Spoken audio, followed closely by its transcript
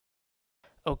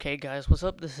Okay guys, what's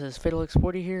up? This is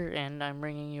Fatal40 here, and I'm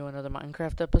bringing you another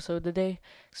Minecraft episode today.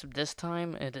 Except this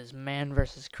time, it is man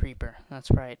versus creeper.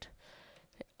 That's right.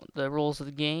 The rules of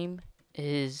the game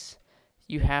is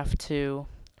you have to,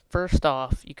 first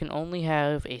off, you can only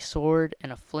have a sword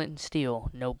and a flint and steel.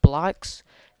 No blocks,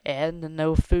 and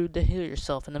no food to heal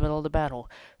yourself in the middle of the battle.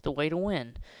 The way to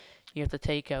win, you have to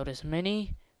take out as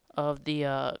many of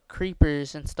the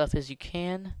creepers and stuff as you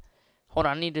can. Hold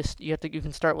on, you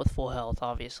can start with full health,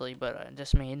 obviously, but I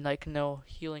just mean, like, no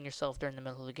healing yourself during the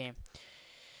middle of the game.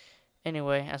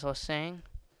 Anyway, as I was saying,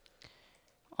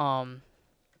 um,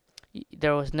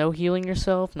 there was no healing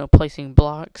yourself, no placing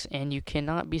blocks, and you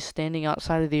cannot be standing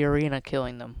outside of the arena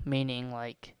killing them, meaning,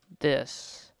 like,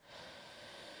 this,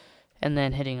 and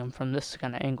then hitting them from this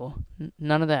kind of angle.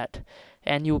 None of that.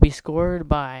 And you will be scored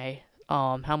by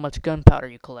how much gunpowder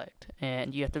you collect,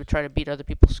 and you have to try to beat other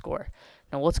people's score.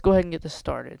 Now let's go ahead and get this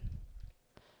started.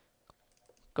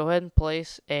 Go ahead and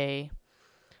place a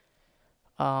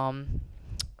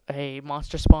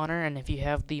monster spawner, and if you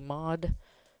have the mod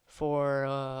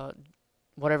for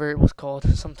whatever it was called,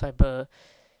 some type of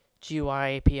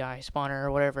GUI API spawner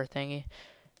or whatever thingy,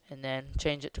 and then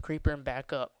change it to creeper and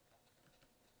back up.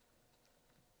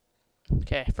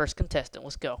 Okay, first contestant,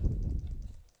 let's go.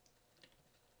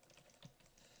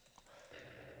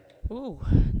 Ooh,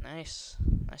 nice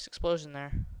explosion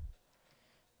there.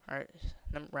 Alright,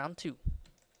 round 2.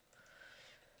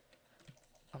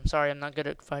 I'm sorry, I'm not good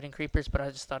at fighting creepers, but I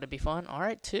just thought it'd be fun.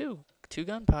 Alright, 2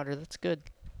 gunpowder, that's good.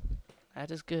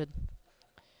 That is good.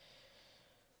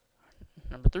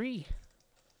 Number 3.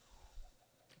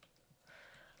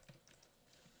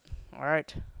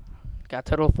 Alright, got a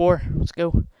total of 4. Let's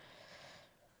go.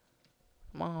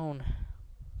 Come on.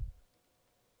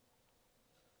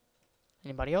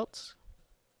 Anybody else?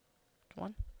 Come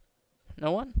on.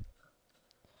 No one?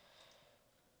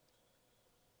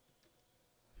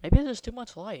 Maybe there's too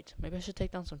much light. Maybe I should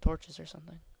take down some torches or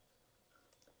something.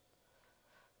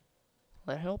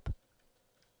 Will that help?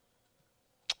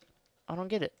 I don't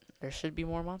get it. There should be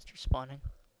more monsters spawning.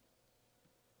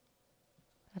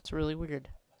 That's really weird.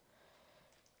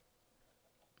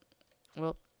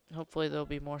 Well, hopefully there'll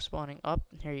be more spawning. Up,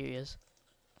 here he is.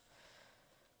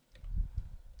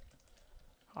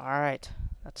 Alright,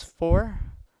 that's 4.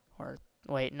 Or,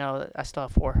 wait, no, I still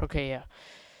have 4. Okay, yeah.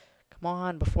 Come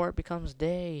on, before it becomes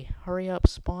day. Hurry up,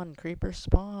 spawn, creepers,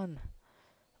 spawn.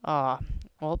 Well,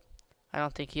 I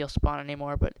don't think he'll spawn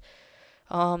anymore, but,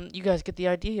 you guys get the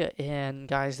idea. And,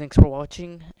 guys, thanks for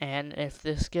watching. And if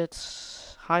this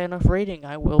gets high enough rating,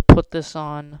 I will put this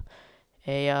on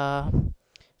a,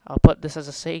 I'll put this as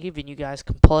a save, and you guys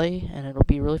can play, and it'll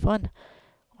be really fun.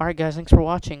 Alright, guys, thanks for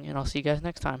watching, and I'll see you guys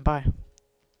next time. Bye.